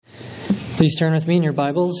Please turn with me in your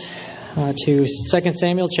Bibles to 2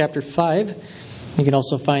 Samuel chapter 5. You can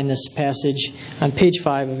also find this passage on page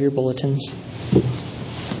 5 of your bulletins.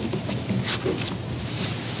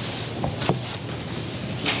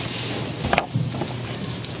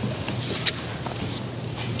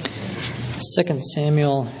 2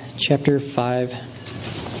 Samuel chapter 5.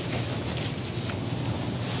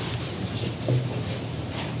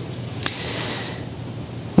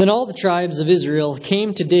 Then all the tribes of Israel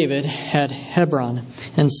came to David at Hebron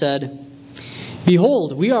and said,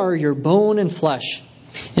 "Behold, we are your bone and flesh.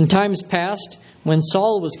 In times past, when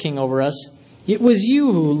Saul was king over us, it was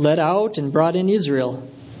you who led out and brought in Israel.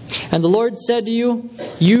 And the Lord said to you,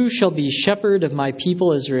 'You shall be shepherd of my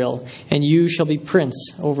people Israel, and you shall be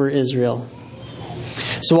prince over Israel.'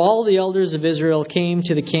 So all the elders of Israel came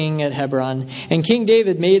to the king at Hebron, and King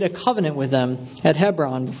David made a covenant with them at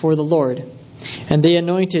Hebron before the Lord. And they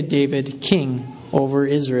anointed David king over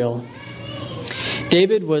Israel.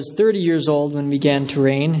 David was 30 years old when he began to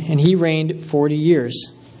reign, and he reigned 40 years.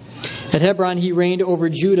 At Hebron he reigned over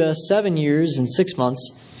Judah 7 years and 6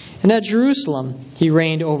 months, and at Jerusalem he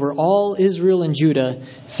reigned over all Israel and Judah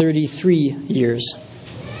 33 years.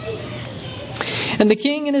 And the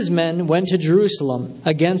king and his men went to Jerusalem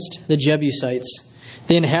against the Jebusites,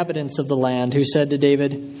 the inhabitants of the land, who said to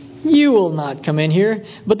David, 'You will not come in here,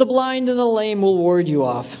 but the blind and the lame will ward you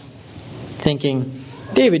off,' thinking,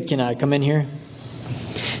 'David cannot come in here.'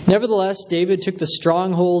 Nevertheless, David took the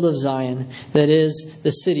stronghold of Zion, that is,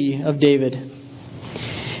 the city of David.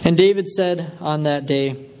 And David said on that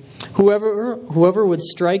day, 'Whoever would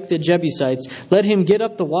strike the Jebusites, let him get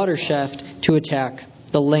up the water shaft to attack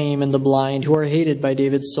the lame and the blind, who are hated by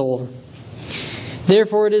David's soul.'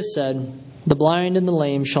 Therefore it is said, 'The blind and the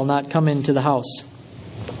lame shall not come into the house.'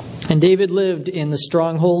 And David lived in the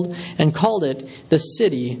stronghold and called it the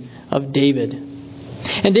city of David.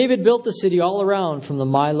 And David built the city all around from the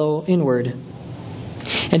Millo inward.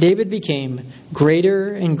 And David became greater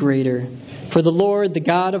and greater, for the Lord, the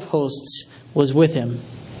God of hosts, was with him.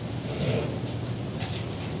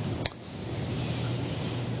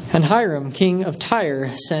 And Hiram, king of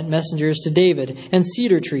Tyre, sent messengers to David, and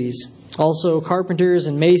cedar trees, also carpenters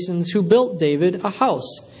and masons, who built David a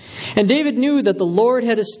house. And David knew that the Lord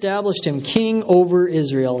had established him king over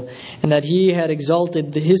Israel, and that he had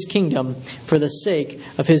exalted his kingdom for the sake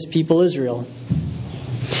of his people Israel.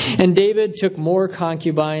 And David took more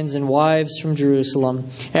concubines and wives from Jerusalem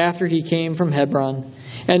after he came from Hebron,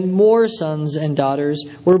 and more sons and daughters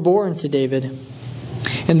were born to David.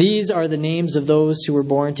 And these are the names of those who were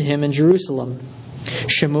born to him in Jerusalem: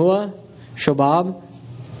 Shemua, Shobab,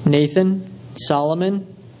 Nathan, Solomon,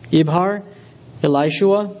 Ibhar,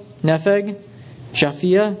 Elishua, Nepheg,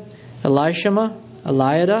 Japhia, Elishama,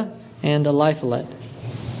 Eliada, and Eliphalet.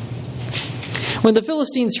 When the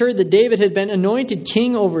Philistines heard that David had been anointed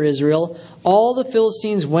king over Israel, all the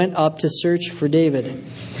Philistines went up to search for David.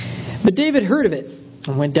 But David heard of it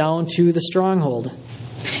and went down to the stronghold.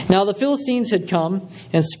 Now the Philistines had come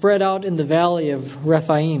and spread out in the valley of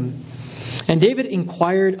Rephaim. And David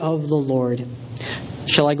inquired of the Lord,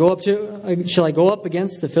 Shall I go up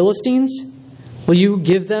against the Philistines? Will you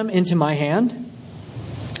give them into my hand?'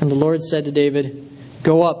 And the Lord said to David,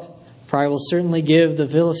 'Go up, for I will certainly give the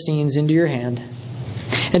Philistines into your hand.'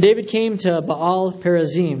 And David came to Baal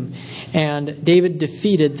Perazim, and David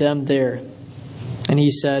defeated them there. And he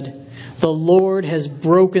said, 'The Lord has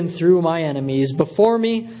broken through my enemies before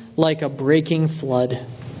me like a breaking flood.'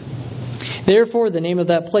 Therefore the name of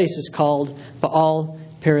that place is called Baal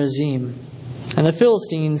Perazim. And the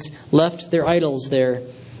Philistines left their idols there,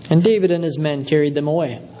 and David and his men carried them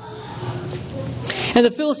away. And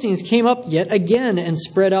the Philistines came up yet again and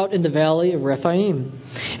spread out in the valley of Rephaim.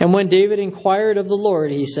 And when David inquired of the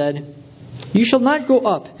Lord, he said, 'You shall not go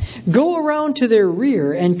up. Go around to their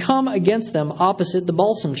rear and come against them opposite the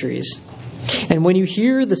balsam trees. And when you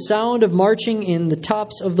hear the sound of marching in the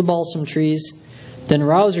tops of the balsam trees, then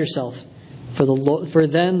rouse yourself, for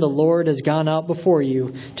then the Lord has gone out before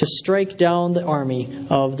you to strike down the army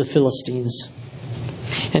of the Philistines.'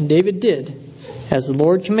 And David did as the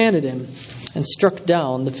Lord commanded him, and struck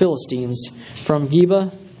down the Philistines from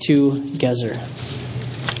Geba to Gezer."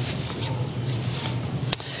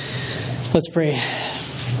 Let's pray.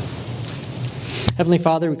 Heavenly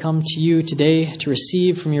Father, we come to you today to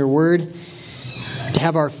receive from your word, to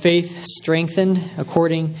have our faith strengthened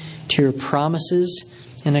according to your promises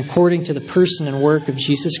and according to the person and work of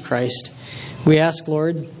Jesus Christ. We ask,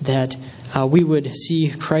 Lord, that we would see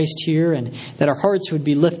Christ here, and that our hearts would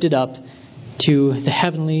be lifted up to the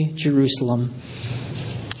heavenly Jerusalem.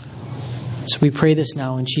 So we pray this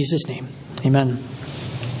now in Jesus' name. Amen.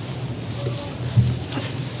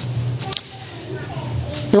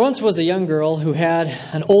 There once was a young girl who had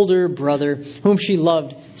an older brother whom she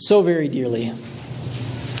loved so very dearly.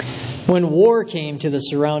 When war came to the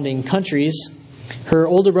surrounding countries, her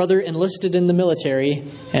older brother enlisted in the military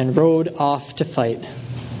and rode off to fight.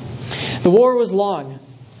 The war was long.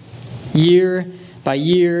 Year by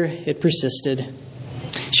year, it persisted.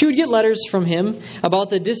 She would get letters from him about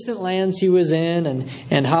the distant lands he was in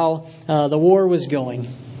and how the war was going.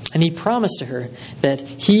 And he promised to her that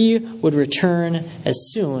he would return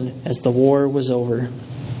as soon as the war was over.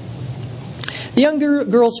 The young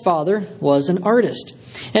girl's father was an artist.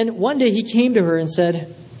 And one day he came to her and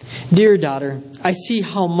said, "Dear daughter, I see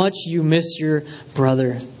how much you miss your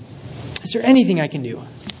brother. Is there anything I can do?"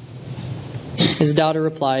 His daughter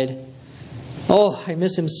replied, "Oh, I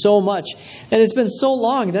miss him so much. And it's been so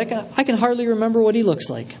long that I can hardly remember what he looks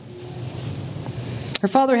like." Her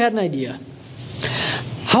father had an idea.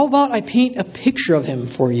 "How about I paint a picture of him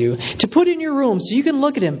for you to put in your room so you can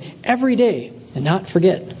look at him every day and not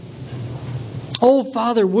forget?" "Oh,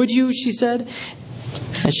 Father, would you?" she said,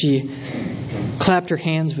 as she clapped her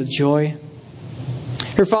hands with joy.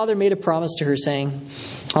 Her father made a promise to her, saying,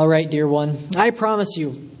 "All right, dear one, I promise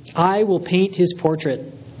you, I will paint his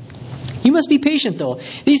portrait. You must be patient, though.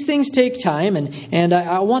 These things take time, and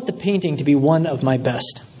I want the painting to be one of my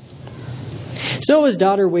best." So his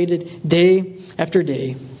daughter waited day after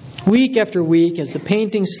day, week after week, as the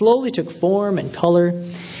painting slowly took form and color,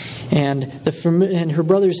 and her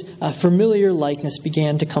brother's familiar likeness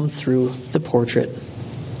began to come through the portrait.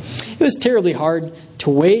 It was terribly hard to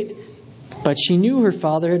wait, but she knew her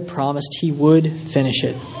father had promised he would finish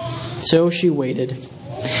it. So she waited.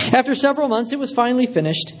 After several months, it was finally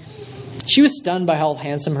finished. She was stunned by how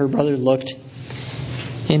handsome her brother looked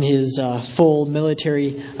in his full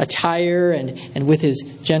military attire and with his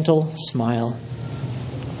gentle smile.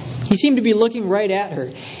 He seemed to be looking right at her,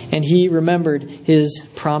 and he remembered his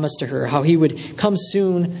promise to her, how he would come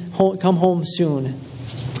home soon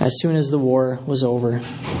as the war was over.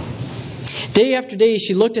 Day after day,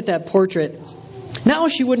 she looked at that portrait. Now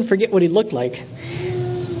she wouldn't forget what he looked like.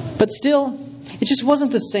 But still, it just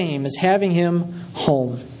wasn't the same as having him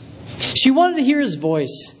home. She wanted to hear his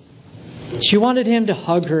voice. She wanted him to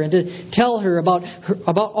hug her and to tell her about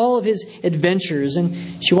all of his adventures, and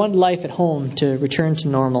she wanted life at home to return to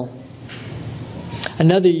normal.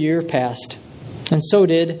 Another year passed, and so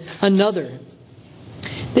did another.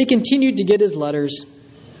 They continued to get his letters.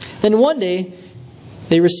 Then one day,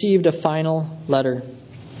 they received a final letter.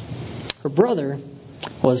 Her brother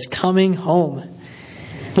was coming home.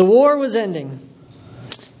 The war was ending.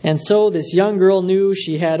 And so this young girl knew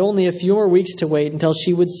she had only a few more weeks to wait until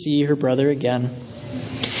she would see her brother again.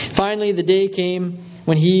 Finally, the day came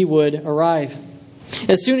when he would arrive.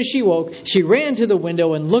 As soon as she woke, she ran to the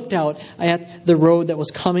window and looked out at the road that was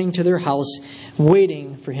coming to their house,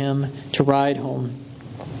 waiting for him to ride home.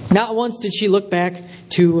 Not once did she look back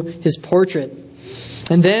to his portrait.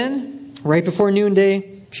 And then, right before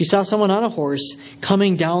noonday, she saw someone on a horse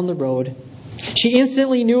coming down the road. She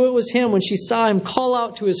instantly knew it was him when she saw him call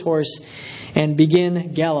out to his horse and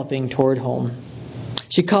begin galloping toward home.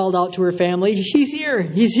 She called out to her family, "He's here!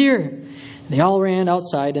 He's here!" They all ran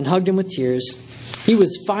outside and hugged him with tears. He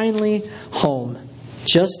was finally home,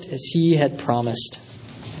 just as he had promised.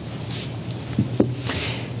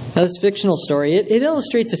 Now, this fictional story, it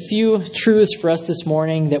illustrates a few truths for us this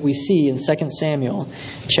morning that we see in 2 Samuel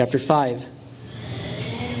chapter 5.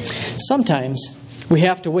 Sometimes we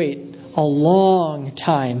have to wait a long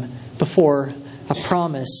time before a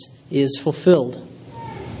promise is fulfilled.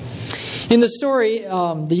 In the story,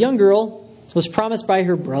 the young girl was promised by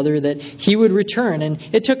her brother that he would return, and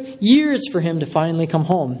it took years for him to finally come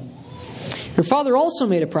home. Her father also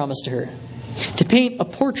made a promise to her to paint a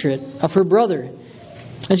portrait of her brother,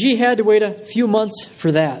 and she had to wait a few months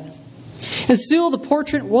for that. And still, the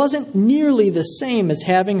portrait wasn't nearly the same as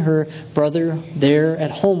having her brother there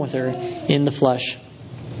at home with her in the flesh.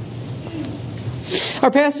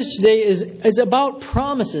 Our passage today is about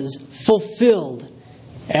promises fulfilled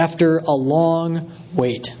after a long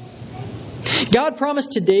wait. God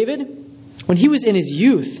promised to David, when he was in his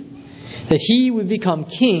youth, that he would become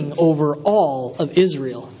king over all of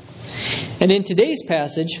Israel. And in today's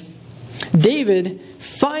passage, David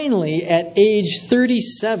finally, at age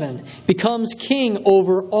 37, becomes king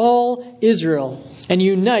over all Israel and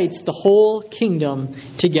unites the whole kingdom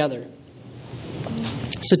together.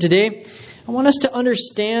 So today, I want us to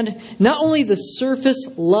understand not only the surface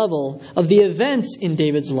level of the events in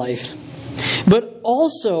David's life, but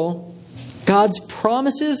also God's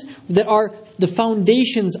promises that are the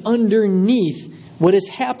foundations underneath what is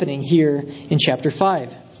happening here in chapter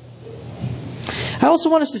 5. I also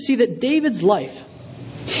want us to see that David's life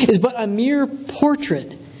is but a mere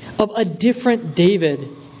portrait of a different David,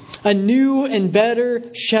 a new and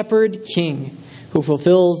better shepherd king who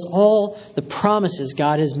fulfills all the promises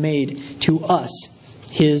God has made to us,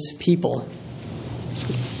 His people.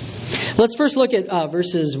 Let's first look at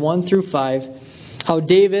verses 1 through 5, how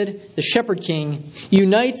David, the shepherd king,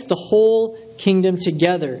 unites the whole kingdom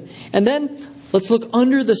together. And then let's look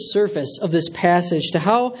under the surface of this passage to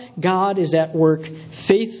how God is at work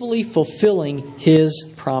faithfully fulfilling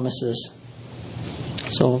His promises.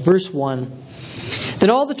 So, verse 1. Then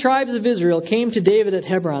all the tribes of Israel came to David at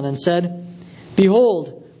Hebron and said,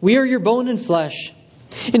 Behold, we are your bone and flesh.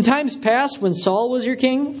 In times past, when Saul was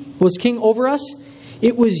king over us,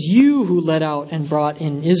 it was you who led out and brought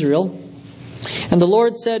in Israel. And the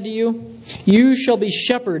Lord said to you, You shall be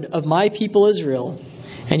shepherd of my people Israel,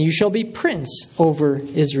 and you shall be prince over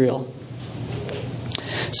Israel.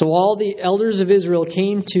 So all the elders of Israel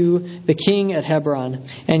came to the king at Hebron,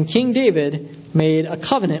 and King David made a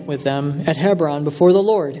covenant with them at Hebron before the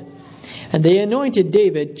Lord. And they anointed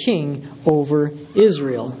David king over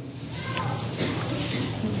Israel.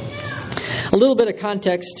 A little bit of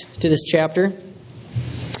context to this chapter.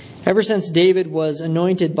 Ever since David was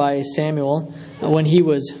anointed by Samuel when he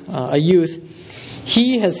was a youth,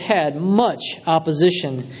 he has had much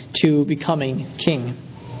opposition to becoming king.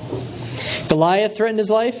 Goliath threatened his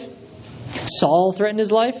life. Saul threatened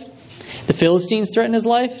his life. The Philistines threatened his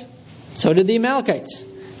life. So did the Amalekites.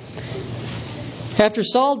 After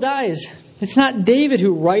Saul dies, it's not David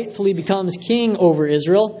who rightfully becomes king over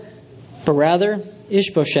Israel, but rather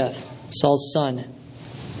Ishbosheth, Saul's son.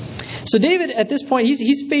 So David, at this point,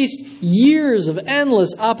 he's faced years of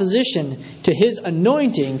endless opposition to his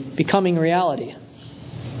anointing becoming reality.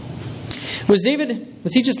 Was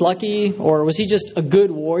he just lucky, or was he just a good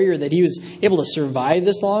warrior that he was able to survive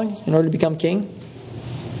this long in order to become king?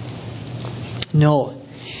 No.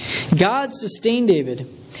 God sustained David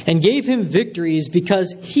and gave him victories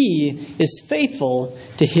because He is faithful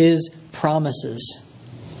to His promises.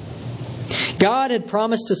 God had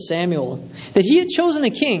promised to Samuel that He had chosen a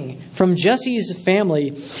king from Jesse's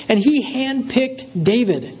family, and He handpicked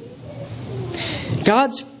David.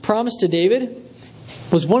 God's promise to David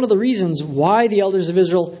was one of the reasons why the elders of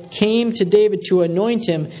Israel came to David to anoint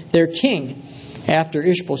him their king after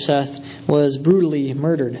Ishbosheth was brutally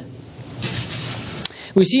murdered.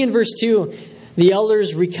 We see in verse 2 the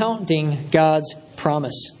elders recounting God's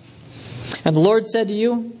promise. And the Lord said to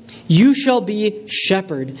you, You shall be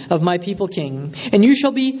shepherd of my people king, and you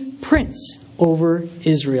shall be prince over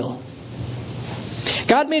Israel.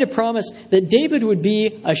 God made a promise that David would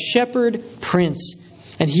be a shepherd prince,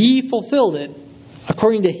 and He fulfilled it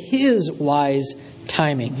according to His wise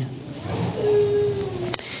timing.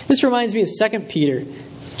 This reminds me of 2 Peter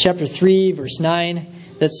chapter 3, verse 9,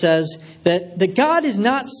 that says that God is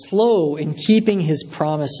not slow in keeping His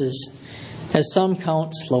promises, as some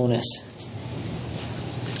count slowness.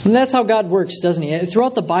 And that's how God works, doesn't He?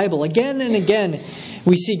 Throughout the Bible, again and again,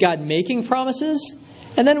 we see God making promises,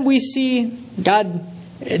 and then we see God,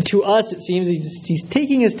 to us it seems, He's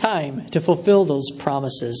taking His time to fulfill those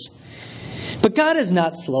promises. But God is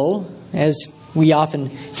not slow, as we often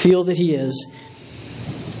feel that He is.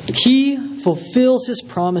 He fulfills His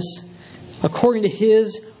promise according to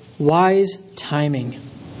His wise timing.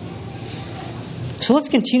 So let's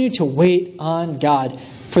continue to wait on God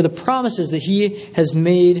for the promises that He has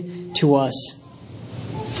made to us.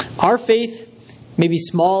 Our faith may be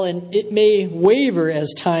small and it may waver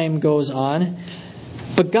as time goes on,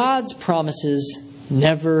 but God's promises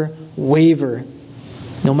never waver,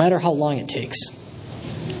 no matter how long it takes.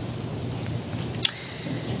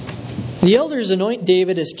 The elders anoint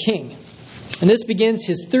David as king, and this begins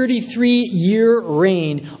his 33-year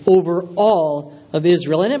reign over all of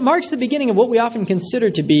Israel. And it marks the beginning of what we often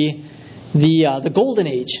consider to be the golden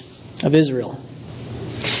age of Israel.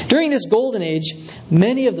 During this golden age,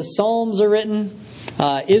 many of the Psalms are written.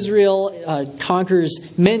 Israel conquers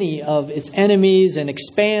many of its enemies and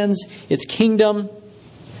expands its kingdom.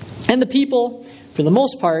 And the people, for the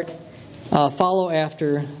most part, follow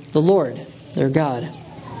after the Lord, their God.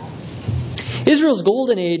 Israel's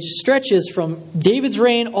golden age stretches from David's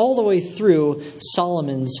reign all the way through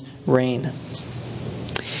Solomon's reign.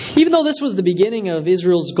 Even though this was the beginning of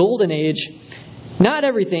Israel's golden age, not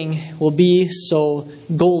everything will be so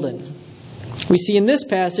golden. We see in this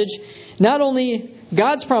passage not only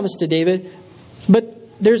God's promise to David,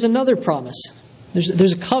 but there's another promise.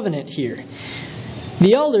 There's a covenant here.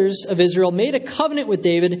 The elders of Israel made a covenant with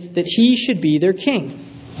David that he should be their king.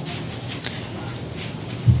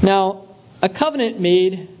 Now, a covenant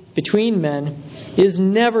made between men is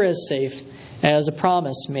never as safe as a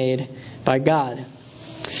promise made by God.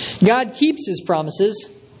 God keeps His promises,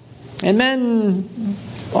 and men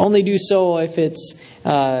only do so if it's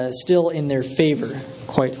still in their favor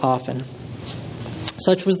quite often.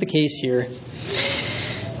 Such was the case here.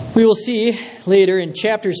 We will see later in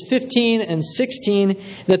chapters 15 and 16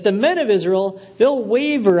 that the men of Israel, they'll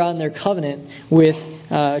waver on their covenant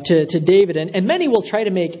to David, and many will try to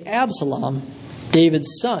make Absalom,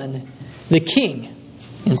 David's son, the king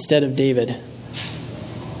instead of David.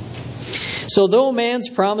 So though man's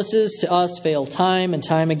promises to us fail time and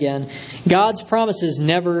time again, God's promises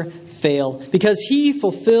never fail because He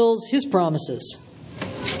fulfills His promises.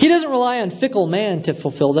 He doesn't rely on fickle man to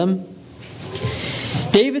fulfill them.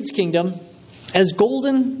 David's kingdom, as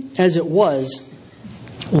golden as it was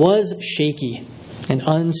shaky and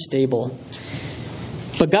unstable.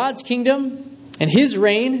 But God's kingdom and His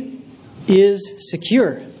reign is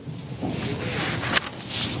secure.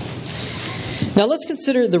 Now let's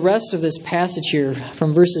consider the rest of this passage here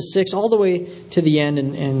from verses 6 all the way to the end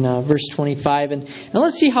in verse 25. And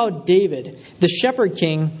let's see how David, the shepherd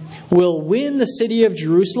king, will win the city of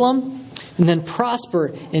Jerusalem and then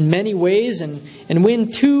prosper in many ways and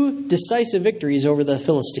win 2 decisive victories over the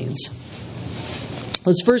Philistines.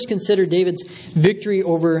 Let's first consider David's victory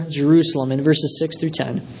over Jerusalem in verses 6 through 10.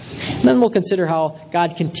 And then we'll consider how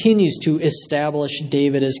God continues to establish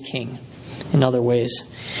David as king in other ways.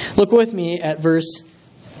 Look with me at verse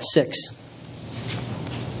 6.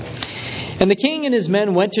 And the king and his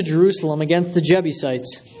men went to Jerusalem against the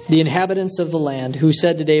Jebusites, the inhabitants of the land, who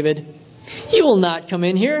said to David, "You will not come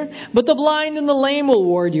in here, but the blind and the lame will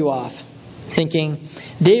ward you off," thinking,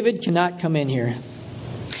 "David cannot come in here."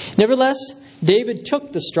 Nevertheless, David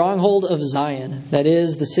took the stronghold of Zion, that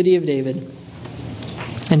is, the city of David.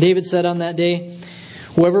 And David said on that day,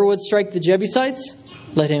 "Whoever would strike the Jebusites,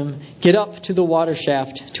 let him get up to the water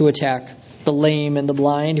shaft to attack the lame and the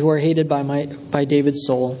blind who are hated by David's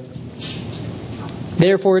soul."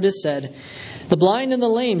 Therefore it is said, "The blind and the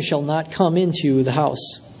lame shall not come into the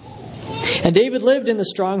house." And David lived in the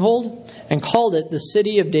stronghold and called it the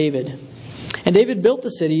city of David. And David built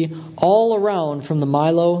the city all around from the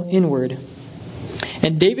Millo inward.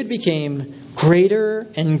 And David became greater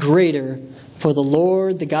and greater, for the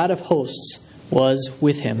Lord, the God of hosts, was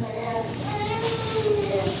with him.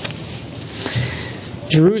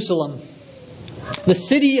 Jerusalem, the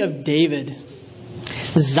city of David,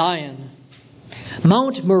 Zion,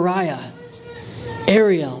 Mount Moriah,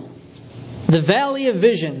 Ariel, the Valley of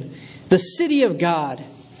Vision, the city of God,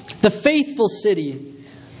 the faithful city,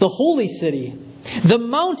 the holy city, the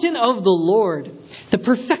mountain of the Lord, the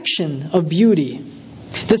perfection of beauty,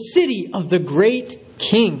 the city of the great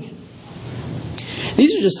King.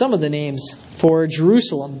 These are just some of the names for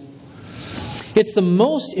Jerusalem. It's the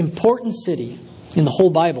most important city in the whole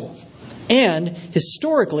Bible. And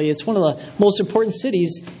historically, it's one of the most important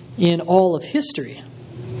cities in all of history.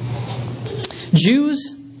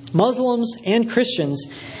 Jews, Muslims, and Christians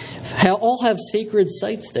all have sacred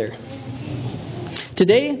sites there.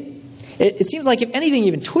 Today, it seems like if anything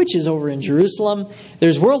even twitches over in Jerusalem,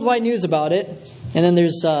 there's worldwide news about it, and then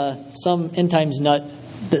there's some end times nut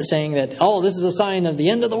saying that, "Oh, this is a sign of the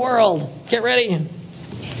end of the world. Get ready."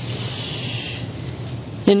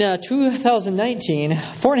 In 2019,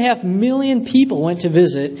 4.5 million people went to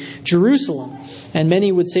visit Jerusalem, and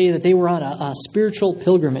many would say that they were on a spiritual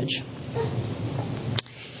pilgrimage.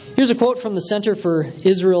 Here's a quote from the Center for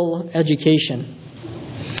Israel Education.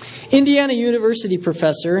 Indiana University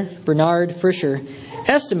professor Bernard Fisher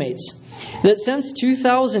estimates that since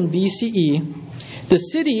 2000 BCE, the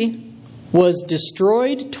city was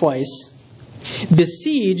destroyed twice,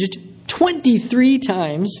 besieged 23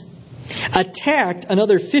 times, attacked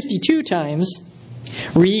another 52 times,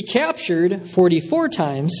 recaptured 44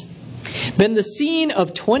 times, been the scene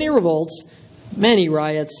of 20 revolts, many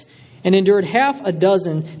riots, and endured half a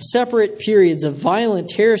dozen separate periods of violent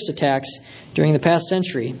terrorist attacks during the past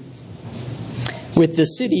century, with the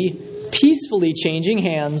city peacefully changing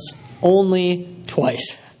hands only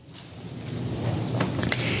twice.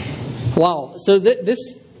 Wow. So the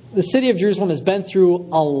city of Jerusalem has been through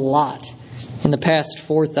a lot in the past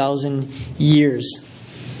 4,000 years.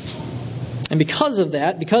 And because of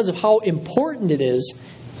that, because of how important it is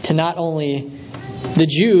to not only the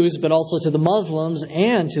Jews, but also to the Muslims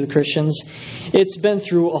and to the Christians, it's been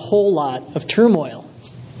through a whole lot of turmoil.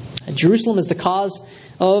 And Jerusalem is the cause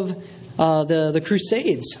of the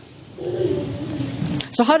Crusades.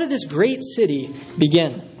 So how did this great city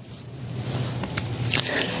begin?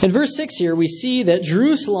 In verse 6 here, we see that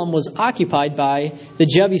Jerusalem was occupied by the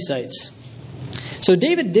Jebusites. So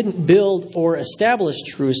David didn't build or establish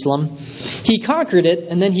Jerusalem. He conquered it,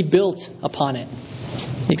 and then he built upon it.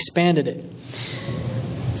 He expanded it.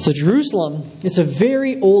 So Jerusalem, it's a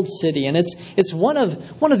very old city, and it's one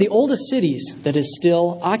of the oldest cities that is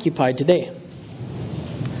still occupied today.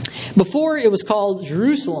 Before it was called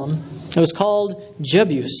Jerusalem, it was called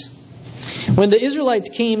Jebus. When the Israelites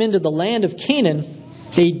came into the land of Canaan,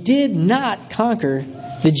 they did not conquer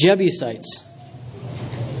the Jebusites.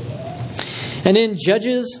 And in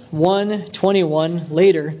Judges 1:21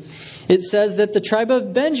 later, it says that the tribe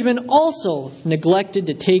of Benjamin also neglected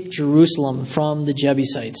to take Jerusalem from the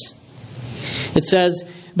Jebusites. It says,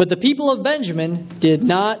 "But the people of Benjamin did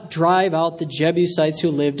not drive out the Jebusites who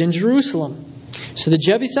lived in Jerusalem. So the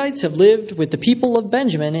Jebusites have lived with the people of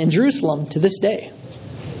Benjamin in Jerusalem to this day."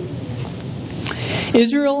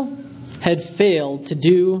 Israel had failed to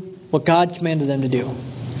do what God commanded them to do,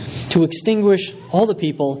 to extinguish all the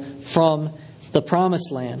people from the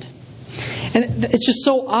promised land. And it's just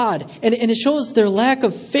so odd. And it shows their lack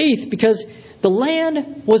of faith, because the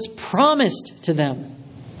land was promised to them.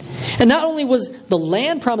 And not only was the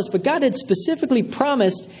land promised, but God had specifically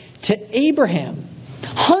promised to Abraham,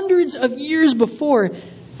 hundreds of years before,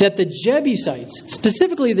 that the Jebusites,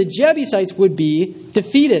 specifically the Jebusites, would be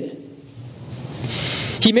defeated.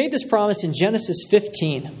 He made this promise in Genesis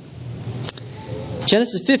 15.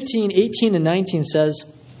 Genesis 15:18 and 19 says,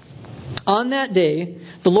 "On that day,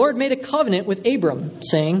 the Lord made a covenant with Abram,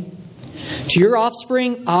 saying, 'To your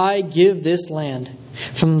offspring I give this land,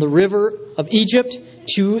 from the river of Egypt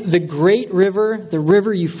to the great river, the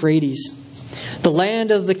river Euphrates, the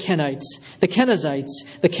land of the Kenites, the Kenizzites,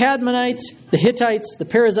 the Cadmonites, the Hittites, the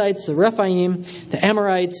Perizzites, the Rephaim, the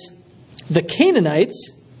Amorites, the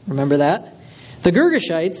Canaanites,'" remember that, "the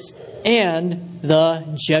Girgashites, and the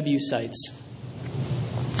Jebusites."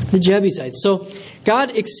 The Jebusites. So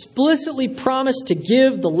God explicitly promised to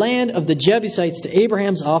give the land of the Jebusites to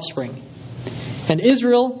Abraham's offspring. And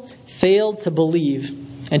Israel failed to believe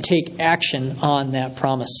and take action on that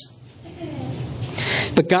promise.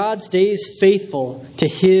 But God stays faithful to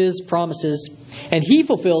His promises, and He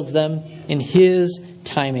fulfills them in His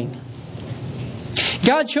timing.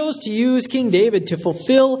 God chose to use King David to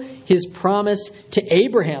fulfill His promise to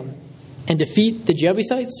Abraham and defeat the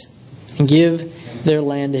Jebusites and give their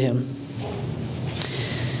land to him.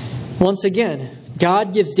 Once again,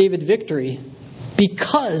 God gives David victory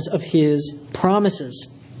because of His promises.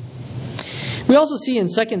 We also see in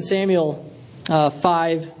 2 Samuel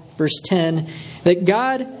 5, verse 10, that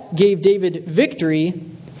God gave David victory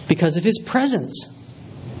because of His presence.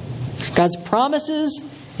 God's promises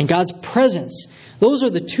and God's presence, those are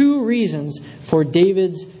the two reasons for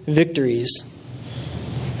David's victories.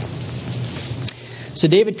 So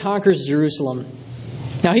David conquers Jerusalem.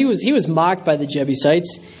 Now he was mocked by the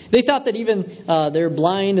Jebusites. They thought that even their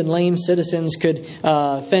blind and lame citizens could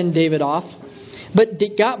fend David off. But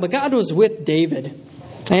God was with David.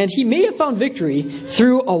 And he may have found victory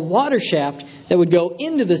through a water shaft that would go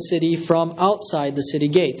into the city from outside the city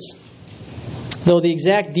gates. Though the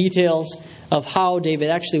exact details of how David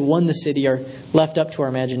actually won the city are left up to our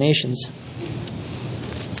imaginations.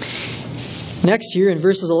 Next here in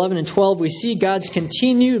verses 11 and 12, we see God's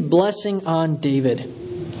continued blessing on David.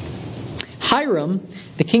 Hiram,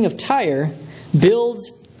 the king of Tyre,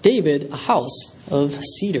 builds David a house of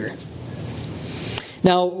cedar.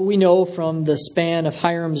 Now, we know from the span of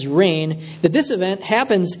Hiram's reign that this event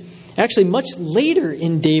happens actually much later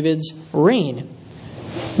in David's reign,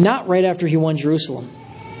 not right after he won Jerusalem.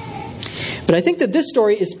 But I think that this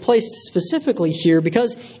story is placed specifically here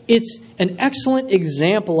because it's an excellent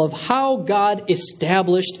example of how God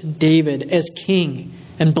established David as king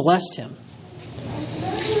and blessed him.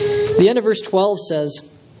 The end of verse 12 says,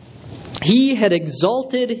 "He had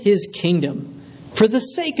exalted His kingdom for the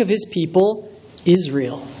sake of His people,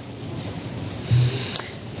 Israel."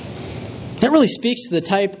 That really speaks to the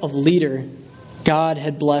type of leader God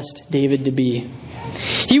had blessed David to be.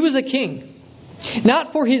 He was a king,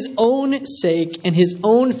 not for his own sake and his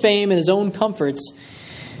own fame and his own comforts,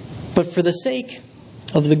 but for the sake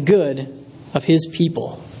of the good of his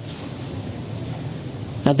people.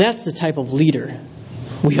 Now that's the type of leader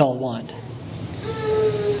we all want.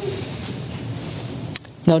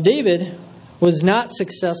 Now David was not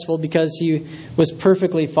successful because he was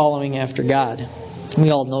perfectly following after God. We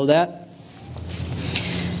all know that.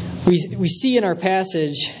 We see in our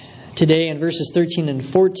passage today in verses 13 and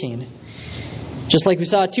 14, just like we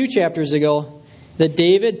saw 2 chapters ago, that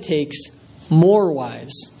David takes more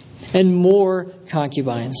wives and more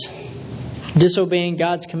concubines, disobeying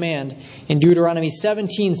God's command in Deuteronomy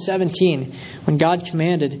 17:17, when God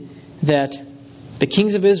commanded that the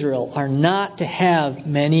kings of Israel are not to have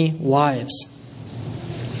many wives.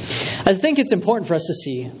 I think it's important for us to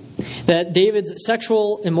see that David's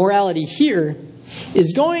sexual immorality here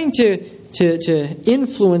is going to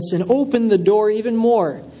influence and open the door even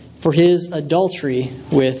more for his adultery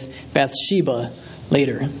with Bathsheba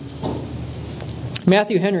later.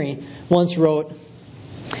 Matthew Henry once wrote,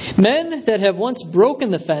 "Men that have once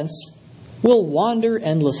broken the fence will wander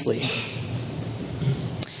endlessly."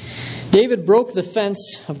 David broke the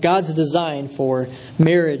fence of God's design for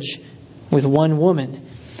marriage with one woman,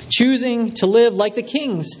 choosing to live like the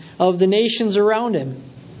kings of the nations around him.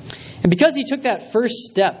 And because he took that first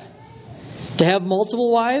step to have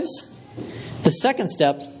multiple wives, the second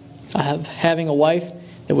step of having a wife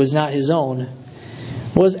that was not his own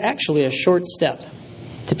was actually a short step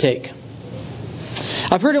to take.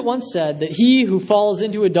 I've heard it once said that he who falls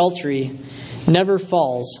into adultery never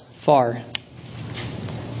falls far.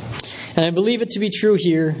 And I believe it to be true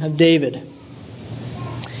here of David.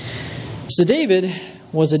 So David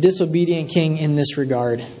was a disobedient king in this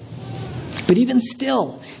regard. But even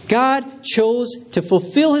still, God chose to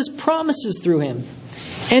fulfill his promises through him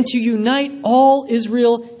and to unite all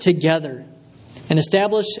Israel together and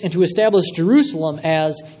to establish Jerusalem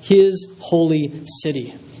as his holy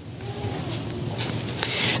city.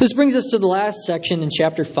 This brings us to the last section in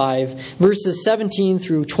chapter 5, verses 17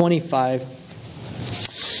 through 25.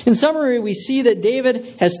 In summary, we see that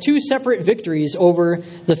David has two separate victories over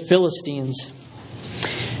the Philistines.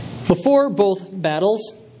 Before both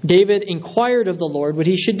battles, David inquired of the Lord what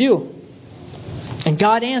he should do. And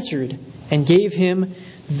God answered and gave him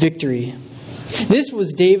victory. This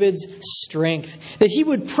was David's strength, that he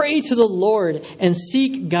would pray to the Lord and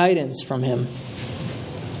seek guidance from him.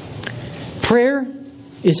 Prayer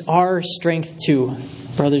is our strength too,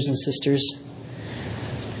 brothers and sisters.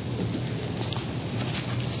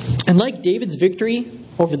 And like David's victory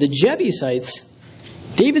over the Jebusites,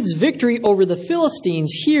 David's victory over the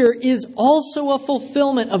Philistines here is also a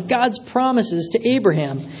fulfillment of God's promises to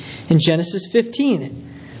Abraham in Genesis 15.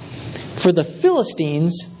 For the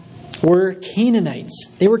Philistines were Canaanites.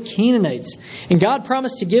 They were Canaanites. And God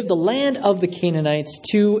promised to give the land of the Canaanites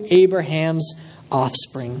to Abraham's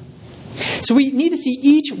offspring. So we need to see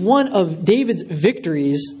each one of David's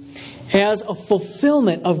victories as a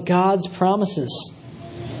fulfillment of God's promises.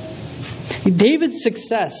 David's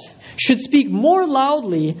success should speak more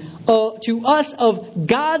loudly to us of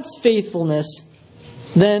God's faithfulness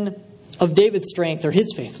than of David's strength or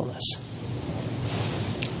his faithfulness.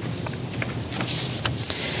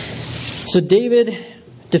 So David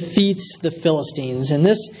defeats the Philistines, and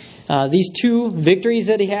these two victories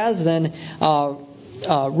that he has, then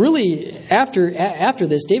really after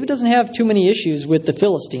this, David doesn't have too many issues with the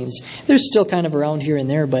Philistines. They're still kind of around here and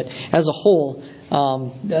there, but as a whole,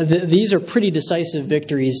 these are pretty decisive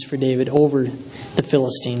victories for David over the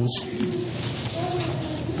Philistines.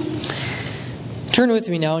 Turn with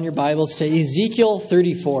me now in your Bibles to Ezekiel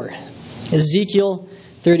 34. Ezekiel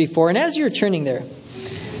 34. And as you're turning there,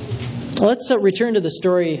 let's return to the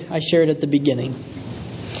story I shared at the beginning.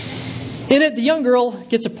 In it, the young girl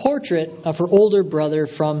gets a portrait of her older brother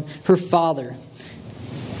from her father,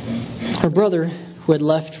 her brother who had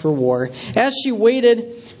left for war. As she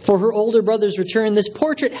waited for her older brother's return, this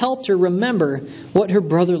portrait helped her remember what her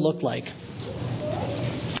brother looked like.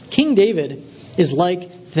 King David is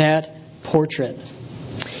like that portrait.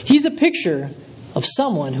 He's a picture of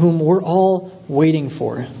someone whom we're all waiting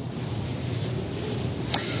for.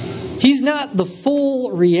 He's not the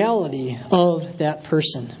full reality of that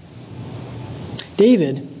person.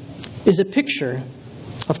 David is a picture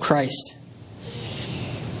of Christ.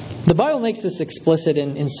 The Bible makes this explicit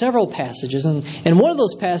in several passages, and one of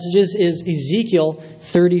those passages is Ezekiel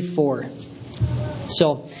 34.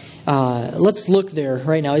 So let's look there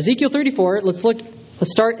right now. Ezekiel 34, let's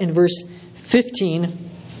start in verse 15,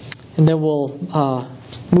 and then we'll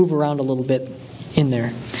move around a little bit in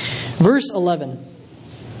there. Verse 11.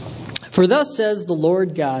 For thus says the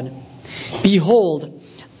Lord God, Behold,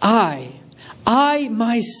 I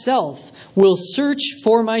myself will search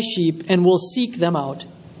for my sheep and will seek them out.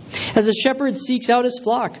 As a shepherd seeks out his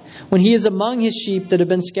flock when he is among his sheep that have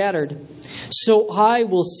been scattered, so I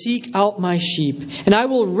will seek out my sheep, and I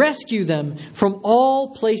will rescue them from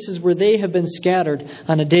all places where they have been scattered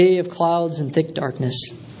on a day of clouds and thick darkness.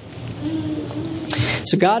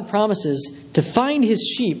 So God promises to find his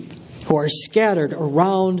sheep who are scattered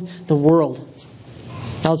around the world.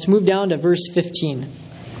 Now let's move down to verse 15.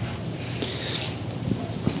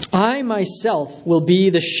 I myself will be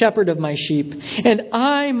the shepherd of my sheep, and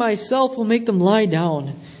I myself will make them lie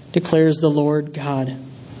down, declares the Lord God.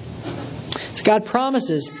 So God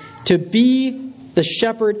promises to be the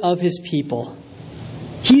shepherd of his people.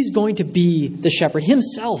 He's going to be the shepherd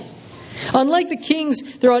himself. Unlike the kings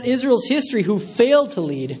throughout Israel's history who failed to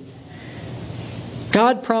lead,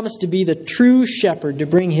 God promised to be the true shepherd to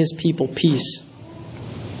bring his people peace.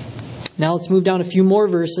 Now let's move down a few more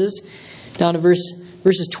verses, down to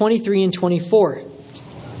verses 23 and 24.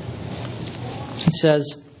 It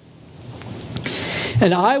says,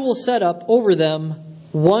 "And I will set up over them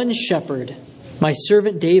one shepherd, my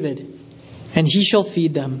servant David, and he shall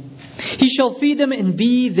feed them. He shall feed them and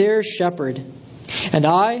be their shepherd. And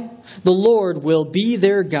I, the Lord, will be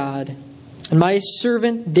their God, and my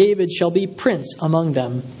servant David shall be prince among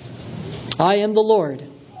them. I am the Lord,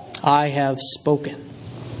 I have spoken."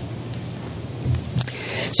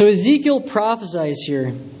 So Ezekiel prophesies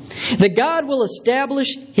here that God will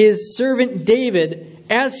establish his servant David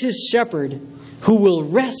as his shepherd, who will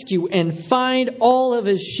rescue and find all of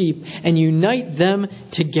his sheep and unite them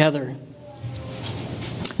together.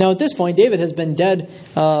 Now at this point, David has been dead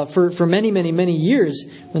for many, many, many years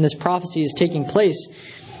when this prophecy is taking place.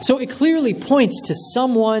 So it clearly points to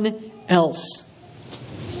someone else.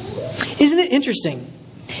 Isn't it interesting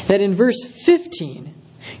that in verse 15,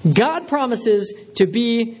 God promises to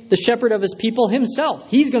be the shepherd of his people himself.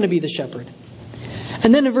 He's going to be the shepherd.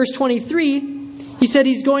 And then in verse 23, he said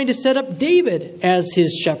he's going to set up David as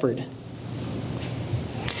his shepherd.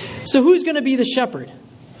 So who's going to be the shepherd?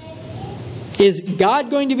 Is God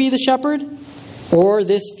going to be the shepherd, or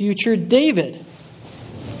this future David?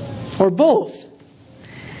 Or both?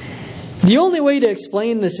 The only way to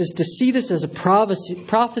explain this is to see this as a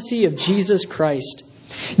prophecy of Jesus Christ.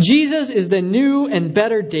 Jesus is the new and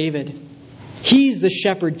better David. He's the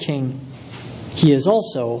shepherd king. He is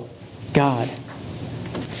also God.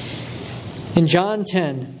 In John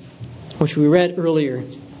 10, which we read earlier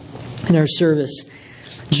in our service,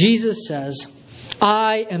 Jesus says,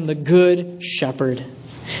 "I am the good shepherd.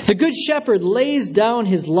 The good shepherd lays down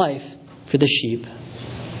his life for the sheep."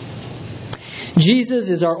 Jesus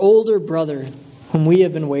is our older brother whom we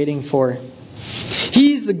have been waiting for.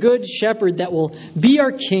 He's the good shepherd that will be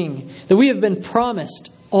our king, that we have been promised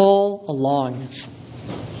all along.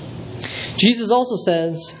 Jesus also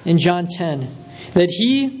says in John 10 that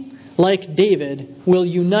he, like David, will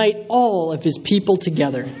unite all of his people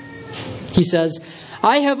together. He says,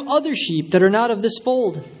 "I have other sheep that are not of this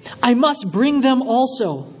fold. I must bring them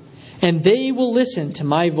also, and they will listen to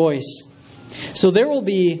my voice. So there will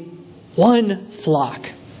be one flock,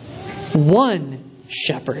 one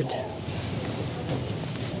shepherd."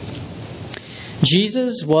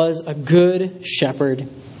 Jesus was a good shepherd,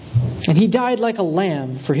 and he died like a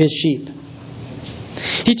lamb for his sheep.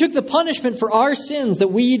 He took the punishment for our sins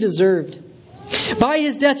that we deserved. By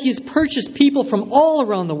his death, he has purchased people from all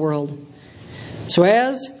around the world. So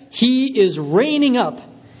as he is reigning up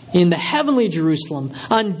in the heavenly Jerusalem,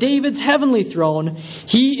 on David's heavenly throne,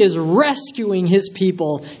 he is rescuing his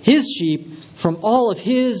people, his sheep, from all of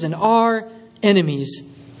his and our enemies.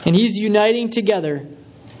 And he's uniting together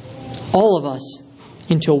all of us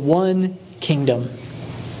into one kingdom,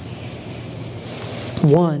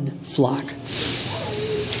 one flock.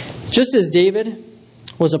 Just as David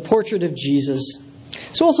was a portrait of Jesus,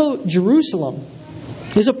 so also Jerusalem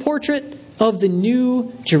is a portrait of the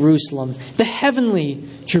new Jerusalem, the heavenly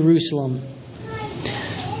Jerusalem.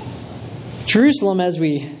 Jerusalem, as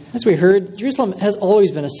we heard, Jerusalem has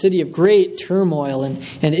always been a city of great turmoil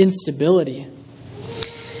and instability.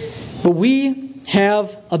 But we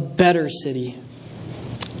have a better city,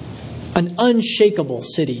 an unshakable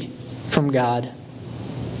city from God.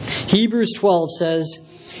 Hebrews 12 says,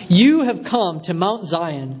 "You have come to Mount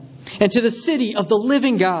Zion and to the city of the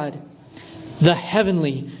living God, the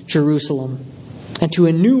heavenly Jerusalem, and to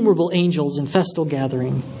innumerable angels in festal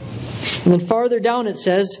gathering." And then farther down it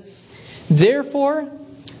says, "Therefore,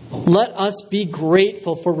 let us be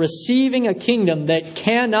grateful for receiving a kingdom that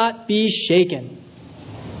cannot be shaken."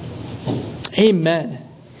 Amen.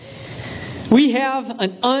 We have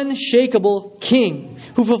an unshakable King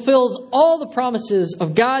who fulfills all the promises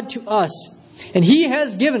of God to us, and he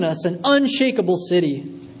has given us an unshakable city.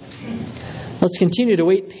 Let's continue to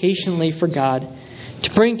wait patiently for God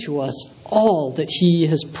to bring to us all that he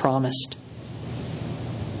has promised.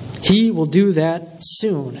 He will do that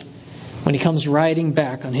soon when he comes riding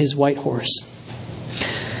back on his white horse.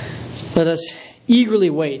 Let us eagerly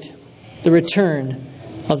wait the return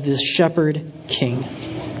of this shepherd king.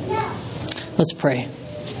 Let's pray.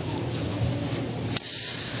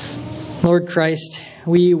 Lord Christ,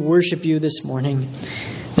 we worship you this morning,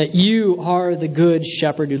 that you are the good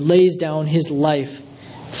shepherd who lays down his life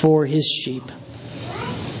for his sheep.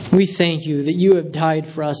 We thank you that you have died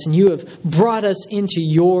for us and you have brought us into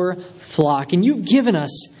your flock, and you've given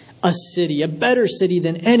us a city, a better city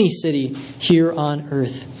than any city here on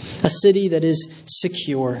earth, a city that is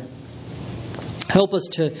secure. Help us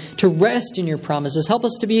to rest in your promises. Help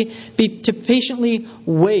us to patiently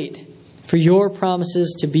wait for your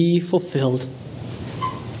promises to be fulfilled.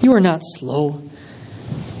 You are not slow,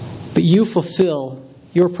 but you fulfill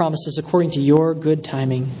your promises according to your good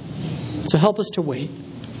timing. So help us to wait.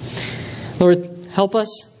 Lord, help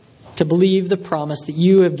us to believe the promise that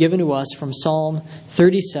you have given to us from Psalm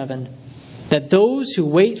 37, that those who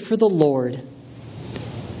wait for the Lord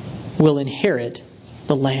will inherit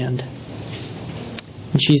the land.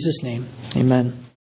 In Jesus' name, amen.